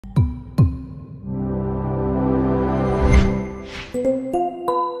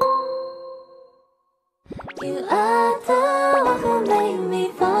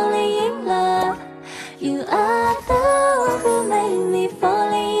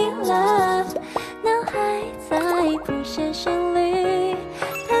写旋律，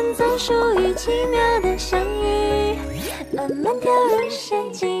弹奏属于奇妙的相遇，慢慢跳入陷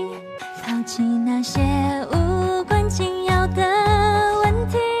阱，抛弃那些无关紧要的问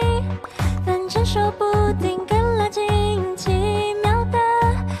题，反正说不定更拉近奇妙的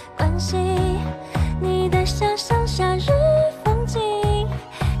关系。你的笑像夏日风景，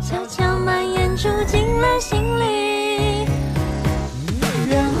悄悄蔓延住进了心里。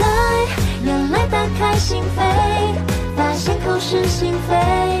原来打开心扉，发现口是心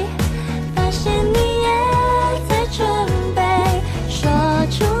非，发现你也在准备说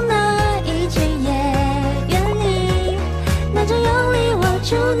出那一句也愿意，那就用力握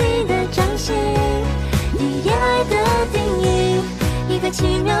住你的掌心。一夜爱的定义，一个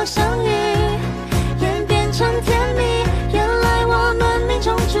奇妙相遇，演变成甜蜜，原来我们命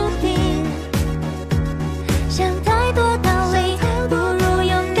中注定。想太多道理，不如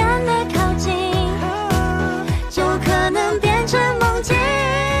勇敢的靠近，就可能变成梦境。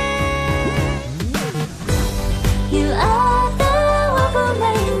You are the one who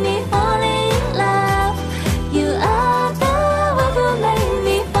made me fall in love. You are the one who made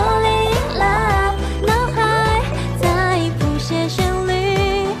me fall in love. 脑海在谱写旋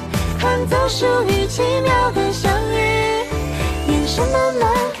律，弹奏属于奇妙的相遇，眼神慢慢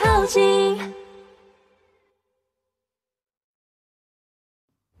靠近。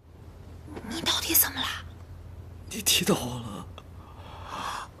你到底怎么了？你踢到我了。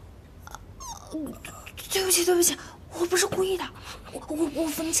对不起，我不是故意的，我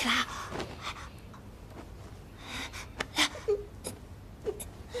扶你起来啊。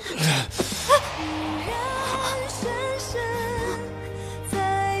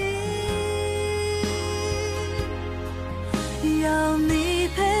要你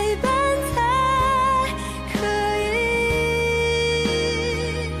陪伴才可以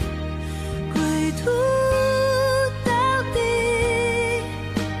归途到底，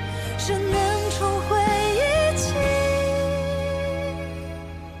谁能重回一起，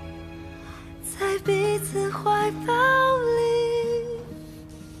在彼此怀抱里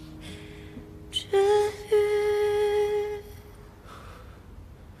治愈。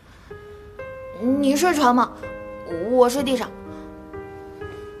你睡床吗？我睡地上。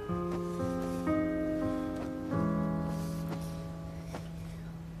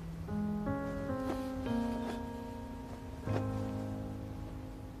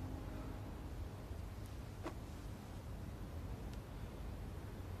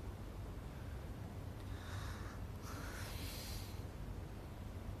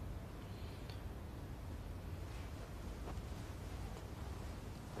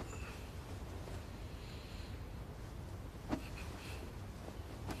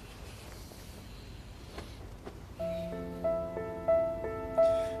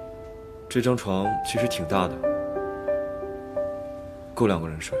这张床其实挺大的，够2个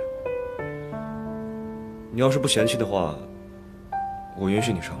人睡。你要是不嫌弃的话，我允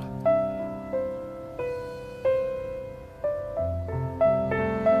许你上来。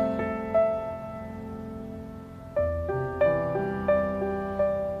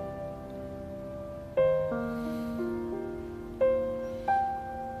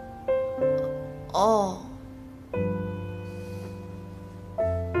哦。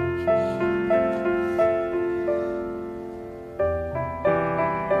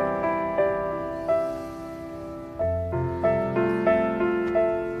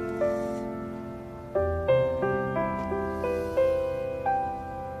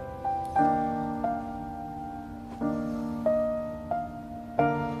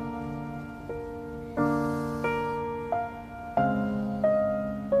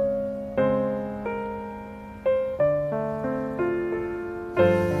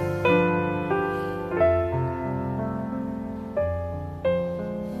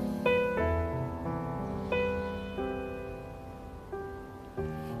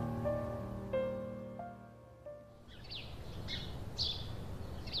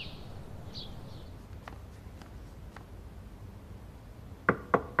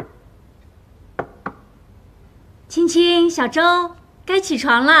青青，小周，该起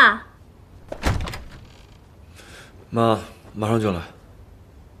床了。妈，马上就来。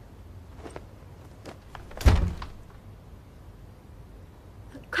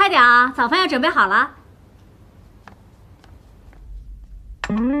快点啊，早饭要准备好了。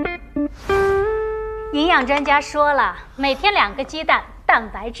营养专家说了，每天2个鸡蛋，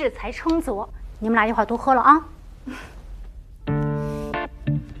蛋白质才充足。你们俩一会儿多喝了啊。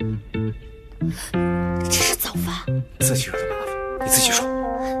这是早饭。自己惹的麻烦，你自己说。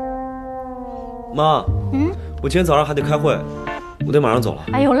妈，我今天早上还得开会，我得马上走了。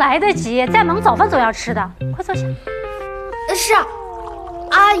哎呦，来得及，再忙早饭总要吃的，快坐下。是啊，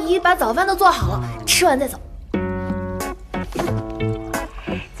阿姨把早饭都做好了，吃完再走。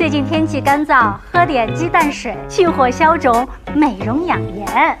最近天气干燥，喝点鸡蛋水，去火消肿，美容养颜。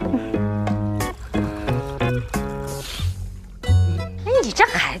哎，你这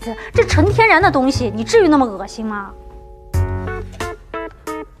孩子，这纯天然的东西，你至于那么恶心吗？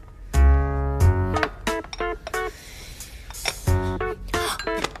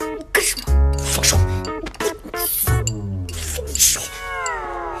干什么？放手！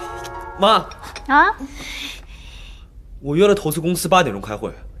妈啊？我约了投资公司8点钟开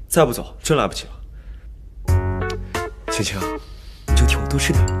会，再不走真来不及了。晴晴，你就替我多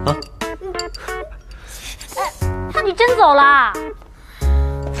吃点啊！哎，你真走了？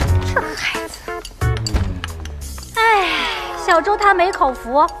这孩子，哎，小周他没口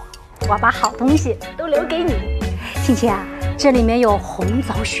福，我把好东西都留给你。晴晴啊，这里面有红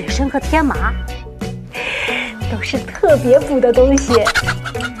枣、雪参和天麻，都是特别补的东西。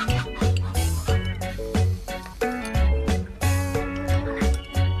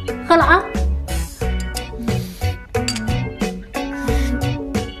喝了啊！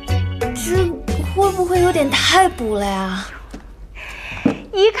这会不会有点太补了呀？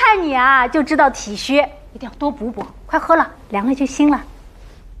一看你啊，就知道体虚，一定要多补补。快喝了，凉了就腥了。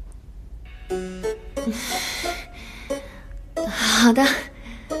好的。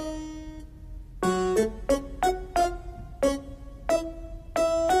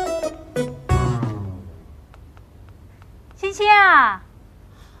欣欣啊！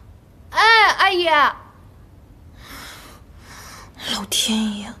哎，阿姨，老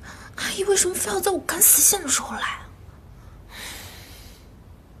天爷，阿姨为什么非要在我赶死线的时候来？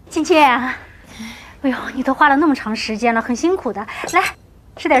欣欣，哎呦，你都花了那么长时间了，很辛苦的。来，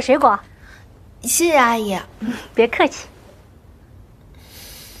吃点水果。谢谢阿姨。别客气。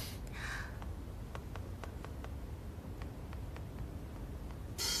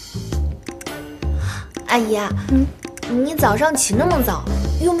阿姨，你早上起那么早，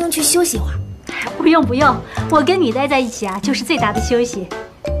用不用去休息一会儿？不用不用，我跟你待在一起啊，就是最大的休息。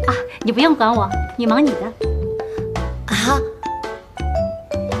啊，你不用管我，你忙你的。啊？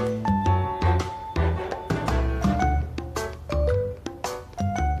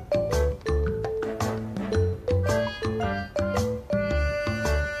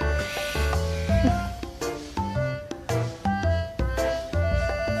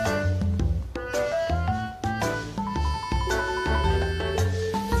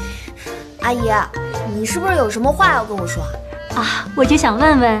阿姨，你是不是有什么话要跟我说？啊，我就想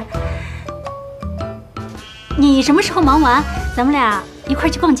问问，你什么时候忙完，咱们俩一块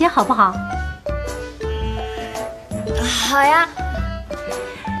去逛街好不好？好呀。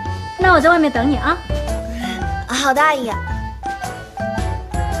那我在外面等你啊。好的，阿姨。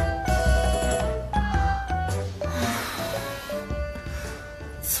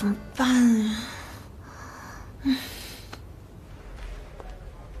怎么办呀？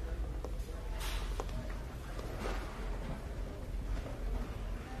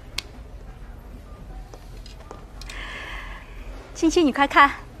欣欣，你快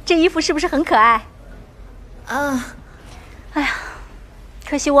看，这衣服是不是很可爱？啊，哎呀，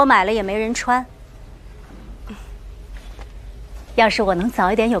可惜我买了也没人穿。要是我能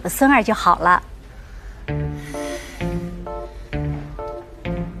早一点有个孙儿就好了。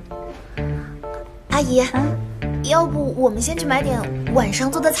阿姨，要不我们先去买点晚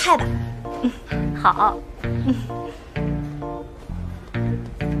上做的菜吧？好。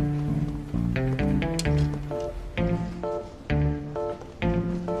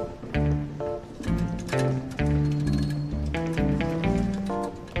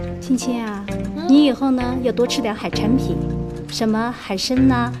青青啊，你以后呢要多吃点海产品，什么海参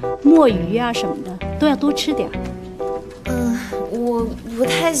呐、墨鱼啊什么的都要多吃点。我不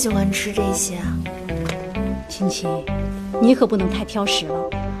太喜欢吃这些。青青，你可不能太挑食了。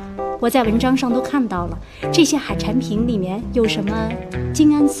我在文章上都看到了，这些海产品里面有什么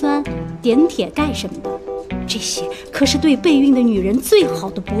精氨酸、碘、铁、钙什么的，这些可是对备孕的女人最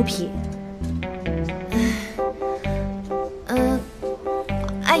好的补品。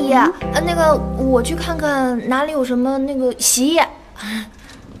阿姨，那个我去看看哪里有什么那个洗衣液。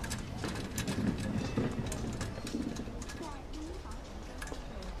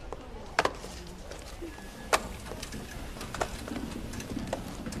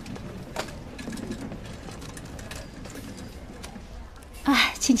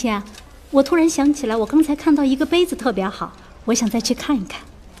哎，青青啊，我突然想起来，我刚才看到一个杯子特别好，我想再去看一看，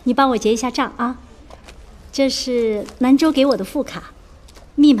你帮我结一下账啊。这是南州给我的副卡，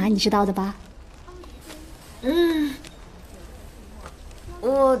密码你知道的吧？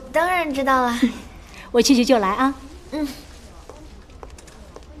我当然知道了。我去就来啊。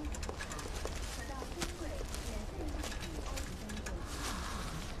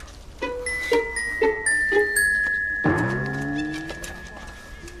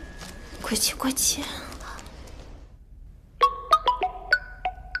快起快起！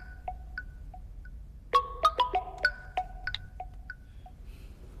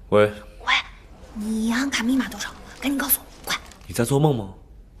喂，喂，你银行卡密码多少？赶紧告诉我，快！你在做梦吗？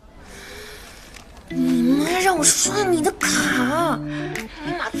你妈让我刷你的卡，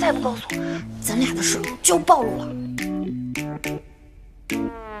密码再不告诉我，咱俩的事就暴露了。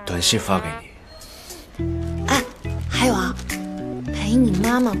短信发给你。哎，还有啊，陪你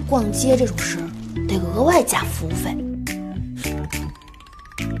妈妈逛街这种事得额外加服务费。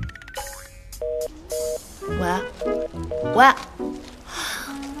喂，喂。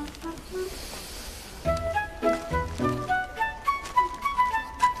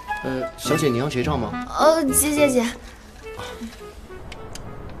小姐，你要结账吗？姐。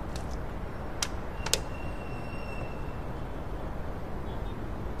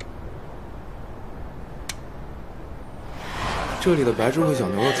这里的白猪和小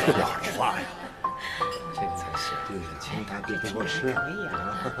牛肉特别好吃。这个才是对着钱打给不好吃。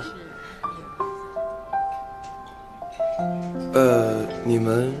你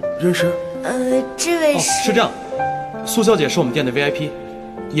们认识？这位是这样，苏小姐是我们店的 VIP，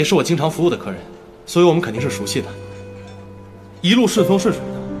 也是我经常服务的客人，所以我们肯定是熟悉的。一路顺风顺水的，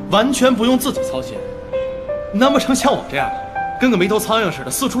完全不用自己操心。难不成像我这样，跟个没头苍蝇似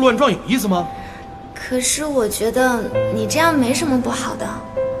的四处乱撞有意思吗？可是我觉得你这样没什么不好的。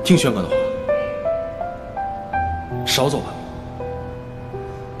听轩哥的话，少走半步，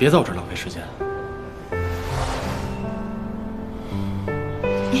别在我这儿浪费时间。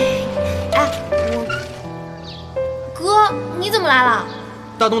哥，你怎么来了？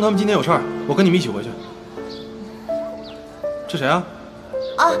大东他们今天有事儿，我跟你们一起回去。这谁啊？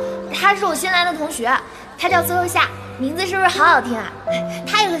哦，他是我新来的同学，他叫苏夏，名字是不是好好听啊？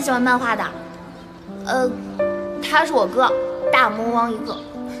他也很喜欢漫画的。他是我哥，大魔王一个，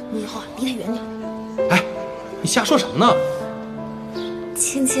你以后离他远点。哎，你瞎说什么呢？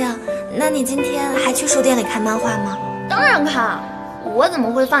青青，那你今天还去书店里看漫画吗？当然看，我怎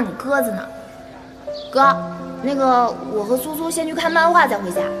么会放你鸽子呢？哥，那个我和苏苏先去看漫画再回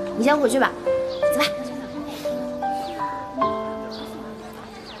家，你先回去吧，走吧。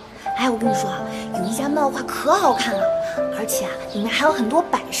哎，我跟你说啊，有一家漫画可好看了，而且啊，里面还有很多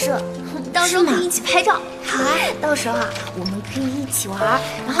摆设，到时候可以一起拍照。好啊，到时候啊，我们可以一起玩。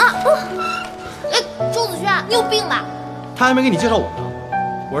然后，周子轩，你有病吧？他还没给你介绍我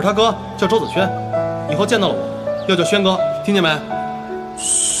呢，我是他哥，叫周子轩，以后见到了我要叫轩哥，听见没？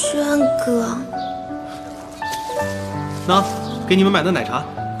轩哥。那，给你们买的奶茶，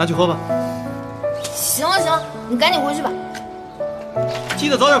拿去喝吧。行了行了，你赶紧回去吧。记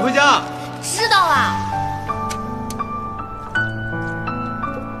得早点回家。知道了。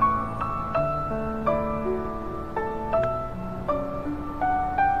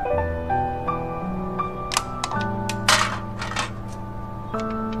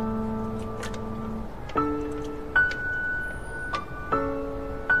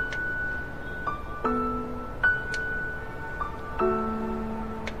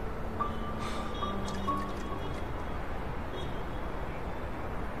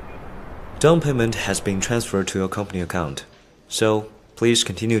Down payment has been transferred to your company account, so please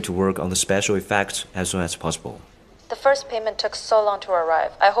continue to work on the special effects as soon as possible. The first payment took so long to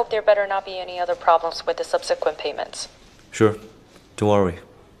arrive. I hope there better not be any other problems with the subsequent payments. Sure, don't worry.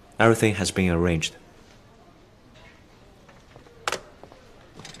 Everything has been arranged.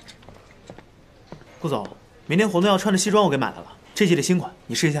 顾总，明天活动要穿的西装我给买来了，这季的新款，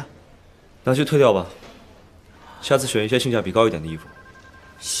你试一下。拿去退掉吧，下次选一些性价比高一点的衣服。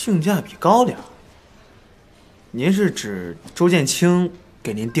性价比高点？您是指周建清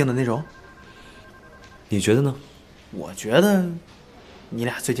给您订的那种？你觉得呢？我觉得，你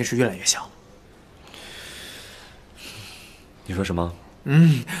俩最近是越来越像了。你说什么？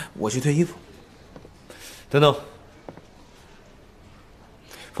我去退衣服。等等，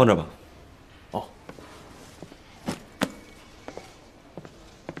放这儿吧。哦。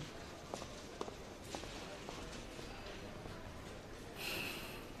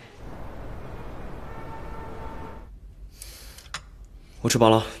我吃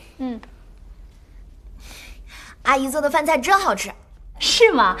饱了。阿姨做的饭菜真好吃。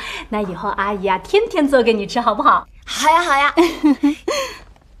是吗？那以后阿姨啊，天天做给你吃，好不好？好呀好呀。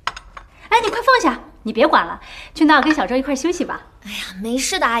哎，你快放下，你别管了，去那跟小周一块休息吧。哎呀，没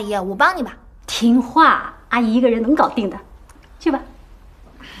事的，阿姨，我帮你吧。听话，阿姨一个人能搞定的，去吧。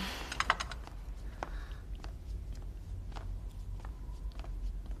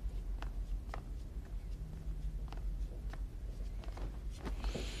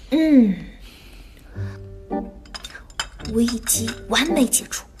危机完美解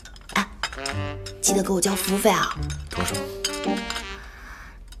除。哎，记得给我交服务费啊。多少？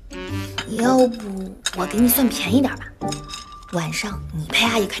要不我给你算便宜点吧，晚上你陪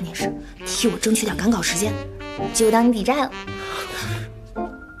阿姨看电视，替我争取点赶稿时间，就当你抵债了。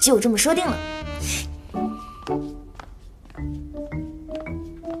就这么说定了。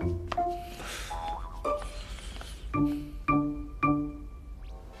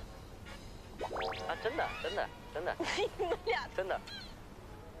真的，你们俩真的。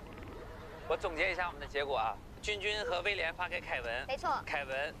我总结一下我们的结果啊，君君和威廉发给凯文，没错，凯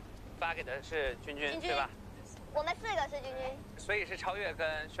文发给的是君君，对吧？我们4个是君君，所以是超越跟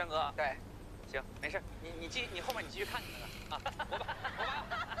轩哥。对，行，没事，你后面你继续看你们的啊，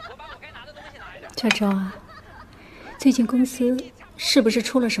我把我该拿的东西拿一点。周周啊，最近公司是不是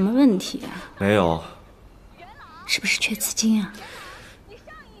出了什么问题啊？没有。是不是缺资金啊？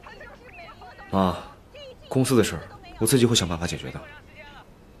妈，公司的事儿我自己会想办法解决的。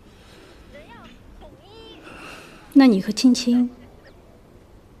那你和青青，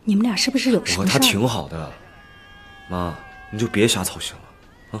你们俩是不是有什么事儿？我和他挺好的，妈，你就别瞎操心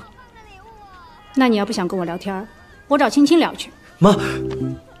了，啊。那你要不想跟我聊天，我找青青聊去。妈，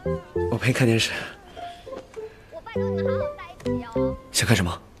我陪你看电视。我拜托你们好好在一起哦。想看什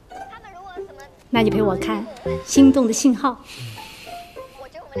么？那你陪我看《心动的信号》。我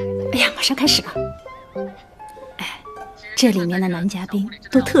觉得我们两个。哎呀，马上开始了。哎，这里面的男嘉宾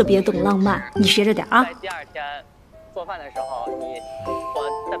都特别懂浪漫，你学着点啊。在第2天做饭的时候，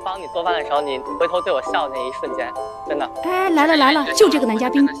我在帮你做饭的时候，你回头对我笑的那一瞬间，真的。哎，来了，就这个男嘉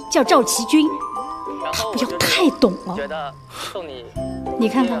宾叫赵奇军，他不要太懂了。觉得送你，你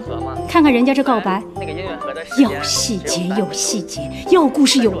看看人家这告白，那个音乐盒的要细节有细节，要故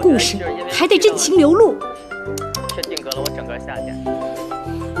事有故事，还得真情流露，却定格了我整个夏天。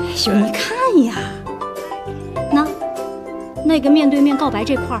哎呦，你看呀，那个面对面告白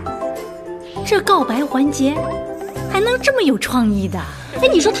这块儿，这告白环节还能这么有创意的？哎，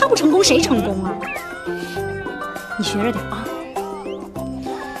你说他不成功谁成功啊？你学着点啊。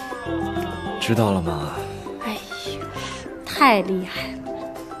知道了吗？哎呦，太厉害了！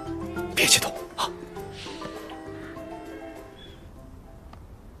别激动啊。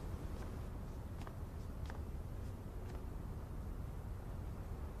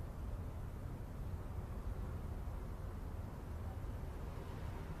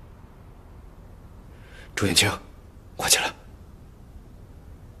朱眼睛，快起来！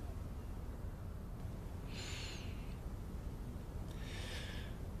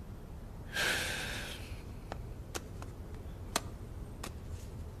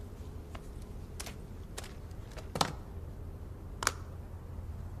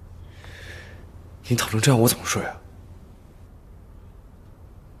你躺成这样，我怎么睡啊？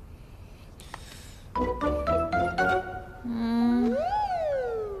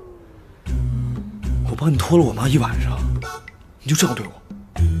我帮你拖了我妈一晚上，你就这样对我？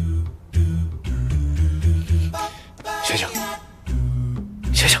醒醒，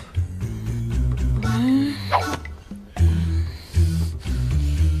醒醒！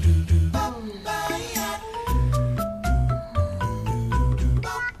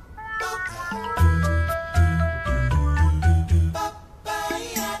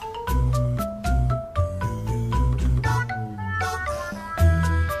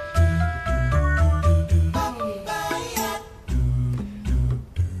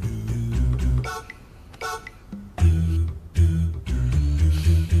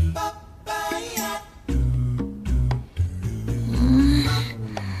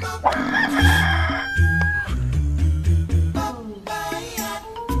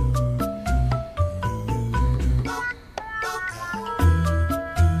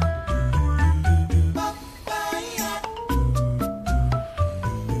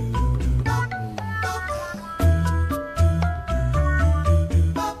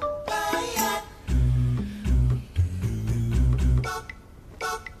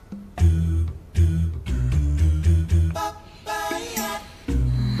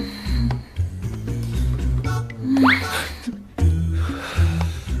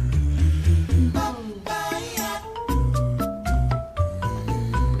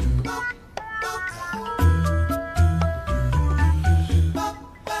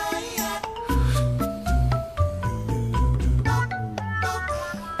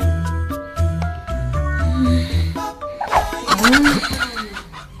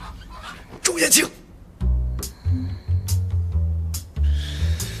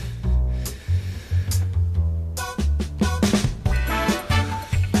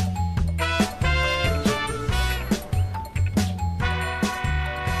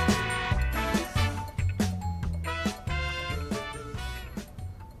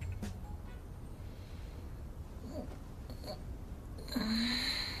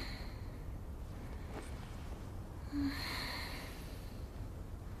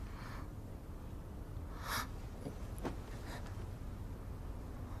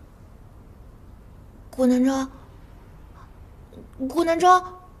顾南洲，顾南洲，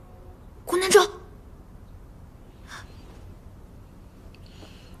顾南洲，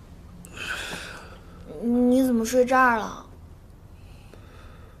你怎么睡这儿了？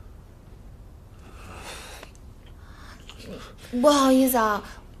不好意思啊，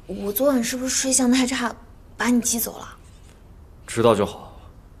我昨晚是不是睡相太差，把你激走了？知道就好。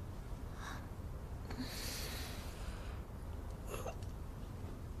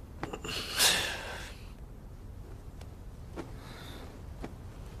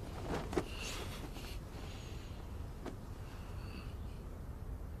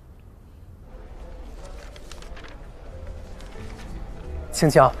青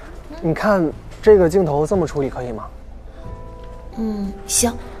青，你看这个镜头这么处理可以吗？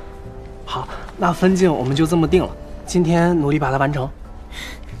行。好，那分镜我们就这么定了，今天努力把它完成。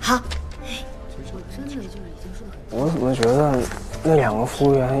好。我怎么觉得那2个服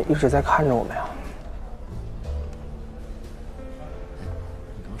务员一直在看着我们呀？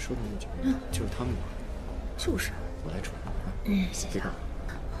你刚刚说的那几个，就是他们吗？就是。我来处理。谢谢。哎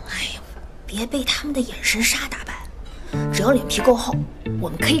呀，别被他们的眼神杀打败。只要脸皮够厚，我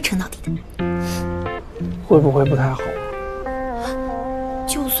们可以撑到底的。会不会不太好？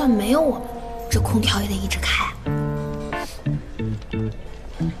就算没有我们，这空调也得一直开。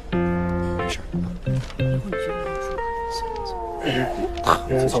没事啊。一会儿你去跟他说。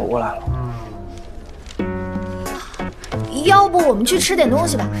人走过来了。要不我们去吃点东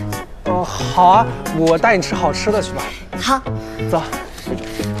西吧？哦，好啊，我带你吃好吃的去吧。好，走。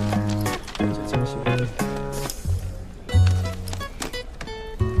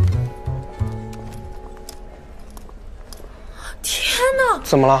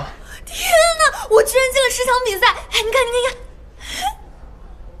怎么了？天哪！我居然进了10场比赛！哎，你看，你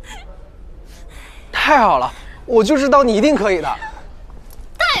看，太好了！我就知道你一定可以的。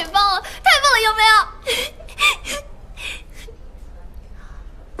太棒了，太棒了，有没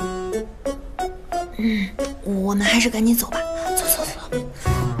有？我们还是赶紧走吧。走走走。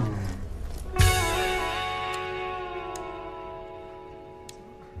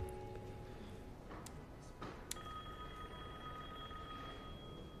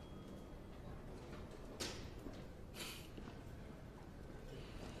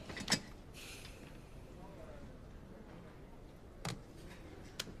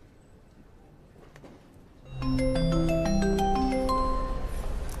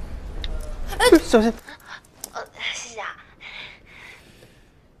小心！谢谢啊。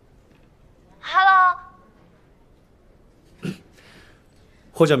Hello。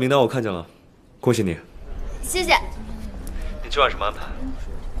获奖名单我看见了，恭喜你。谢谢。你今晚什么安排？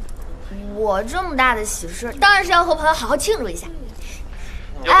我这么大的喜事，当然是要和朋友好好庆祝一下。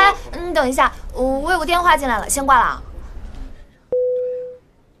哎，你等一下，我有个电话进来了，先挂了啊。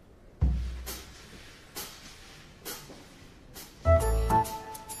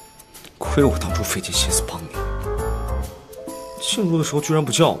亏我当初费尽心思帮你，庆祝的时候居然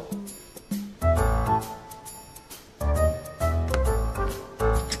不叫我。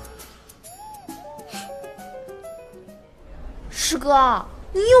师哥，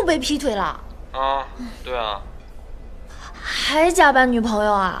你又被劈腿了？啊，对啊。还假扮女朋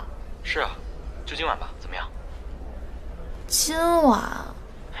友啊？是啊，就今晚吧，怎么样？今晚？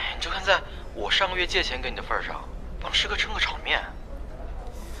哎，你就看在我上个月借钱给你的份上，帮师哥撑个场面。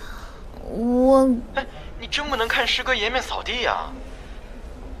哎，你真不能看师哥颜面扫地呀！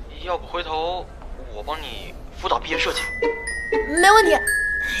要不回头我帮你辅导毕业设计。没问题，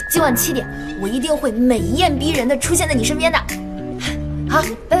今晚7点，我一定会美艳逼人的出现在你身边的。好，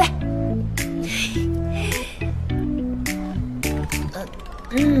拜拜。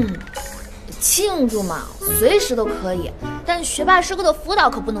庆祝嘛，随时都可以，但学霸师哥的辅导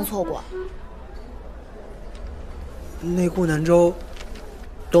可不能错过。那顾南洲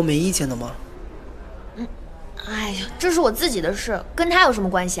都没意见的吗？哎呀，这是我自己的事，跟他有什么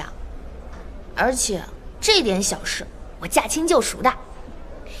关系啊？而且这点小事，我驾轻就熟的。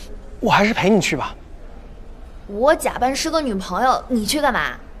我还是陪你去吧。我假扮师哥女朋友，你去干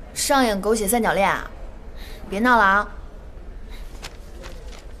嘛？上演狗血三角恋啊？别闹了啊！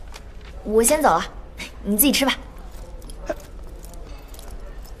我先走了，你自己吃吧。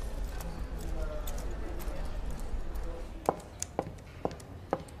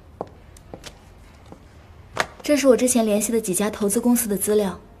这是我之前联系的几家投资公司的资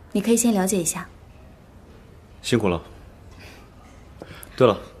料，你可以先了解一下。辛苦了。对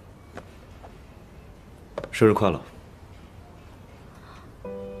了，生日快乐！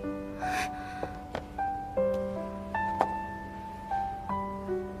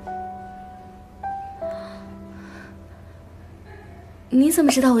你怎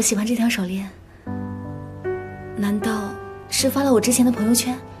么知道我喜欢这条手链？难道是发了我之前的朋友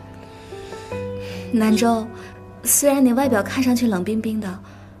圈？南州，虽然你外表看上去冷冰冰的，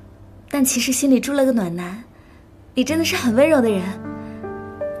但其实心里住了个暖男。你真的是很温柔的人，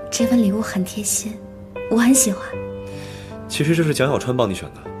这份礼物很贴心，我很喜欢。其实这是蒋小川帮你选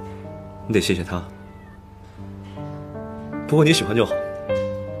的，你得谢谢他。不过你喜欢就好，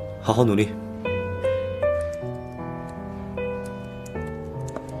好好努力。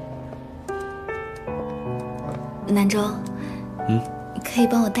南州，可以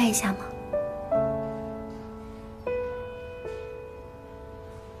帮我带一下吗？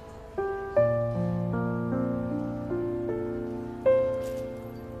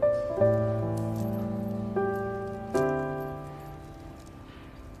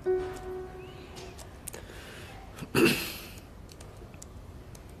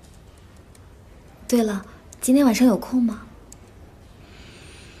对了，今天晚上有空吗？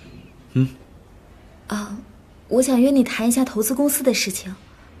我想约你谈一下投资公司的事情，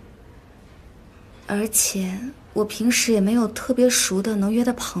而且我平时也没有特别熟的能约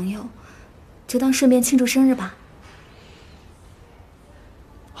的朋友，就当顺便庆祝生日吧。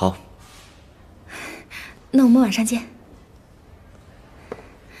好，那我们晚上见。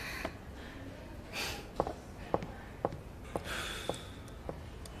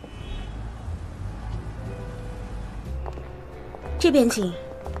这边请，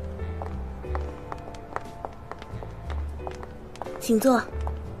请坐。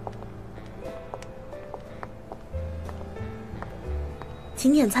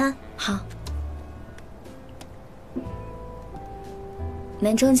请点餐。好。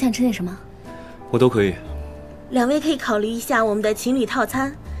南州，你想吃点什么？我都可以。两位可以考虑一下我们的情侣套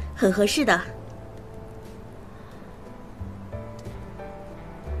餐，很合适的。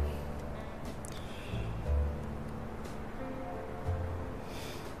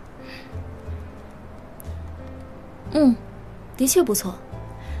的确不错，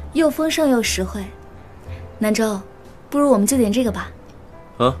又丰盛又实惠。南州，不如我们就点这个吧。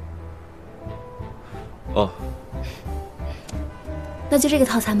啊？哦，那就这个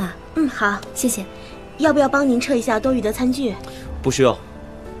套餐吧。好，谢谢。要不要帮您撤一下多余的餐具？不需要，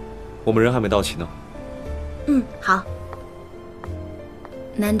我们人还没到齐呢。好。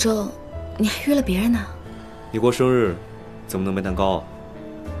南州，你还约了别人呢？你过生日，怎么能没蛋糕啊？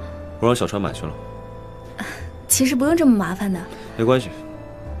我让小川买去了。其实不用这么麻烦的。没关系，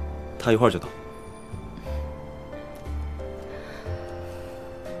他一会儿就到。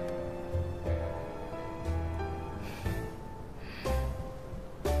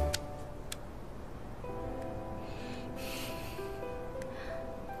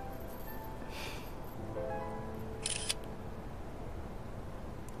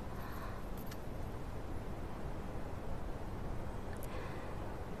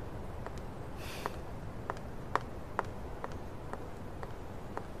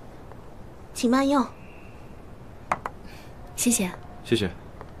请慢用。谢谢。谢谢。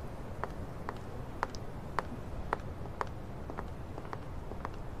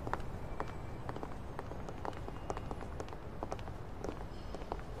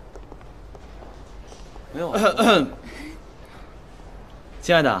没有。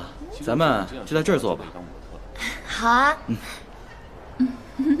亲爱的，咱们就在这儿坐吧。好啊。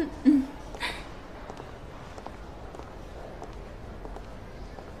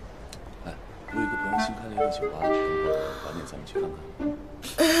我有一个朋友新开了一个酒吧，等会儿晚点咱们去看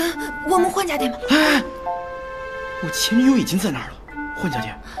看。我们换家店吧。我前女友已经在那儿了，换家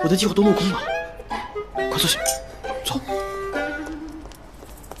店，我的计划都落空了。快坐下，坐。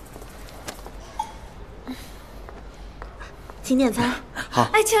请点餐。好。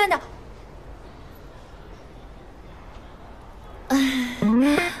哎，亲爱的。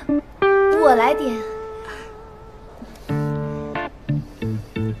我来点。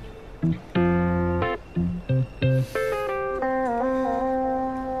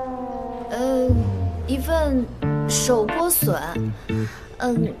一份手剥笋，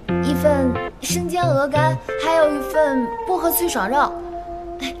一份生煎鹅肝，还有一份薄荷脆爽肉。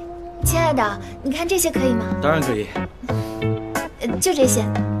哎，亲爱的，你看这些可以吗？当然可以。就这些。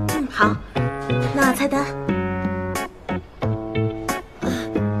好。那菜单？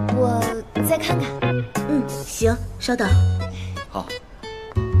我再看看。行，稍等。好。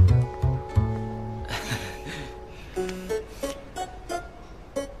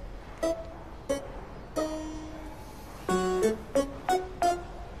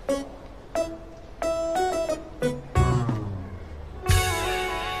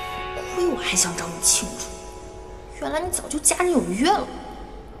还想找你庆祝，原来你早就家人有约了。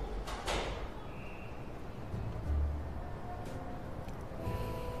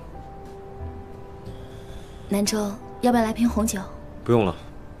南州，要不要来瓶红酒？不用了，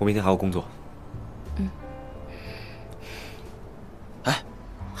我明天还要工作。哎，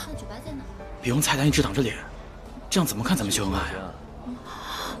酒吧在哪？别用菜单一直挡着脸，这样怎么看咱们秀恩爱啊？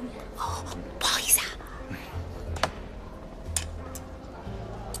不好意思啊。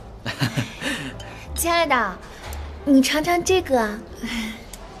亲爱的，你尝尝这个啊。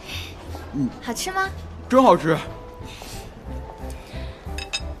好吃吗？真好吃。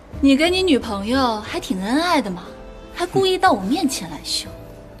你跟你女朋友还挺恩爱的嘛，还故意到我面前来秀。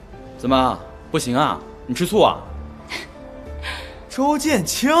怎么不行啊？你吃醋啊？周见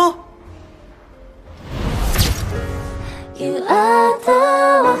清。You are the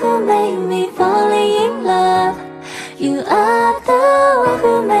one who made me falling in love. You are the one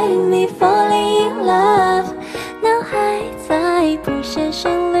who made me falling in love. 脑海在谱写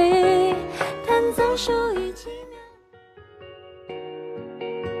旋律，弹奏属于奇妙。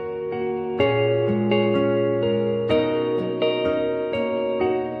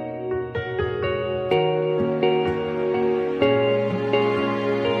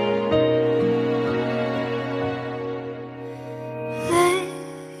泪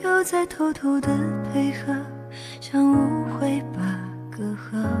又在偷偷的配合，像误会把隔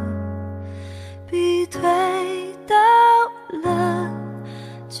阂逼退到了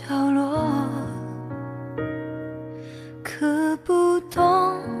角落，可不懂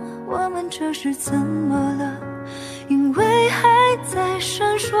我们这是怎么了，因为还在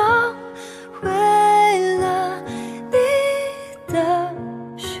闪烁，为了你的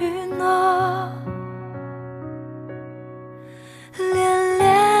许诺，恋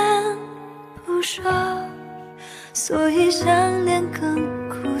恋不舍，所以想念更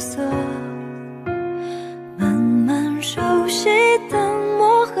苦涩，慢慢熟悉的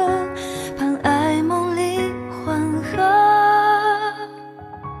磨合，盼爱梦里缓和，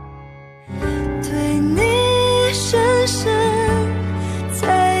对你深深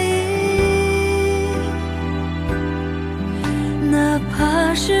在意，哪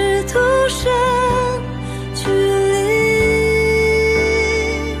怕是徒生距离，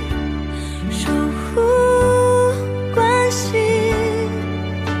守护关系，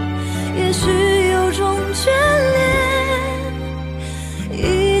也许有种眷恋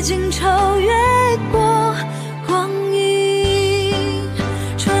已经超越过光阴，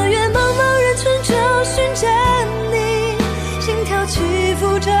穿越茫茫人群找寻着你，心跳起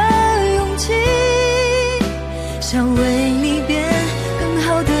伏着勇气，想为你变更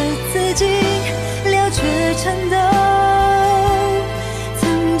好的自己，了却颤抖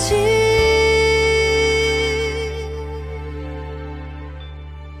曾经。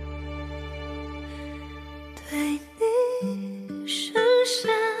对你深深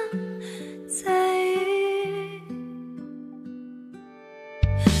在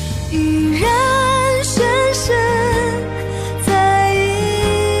意，依然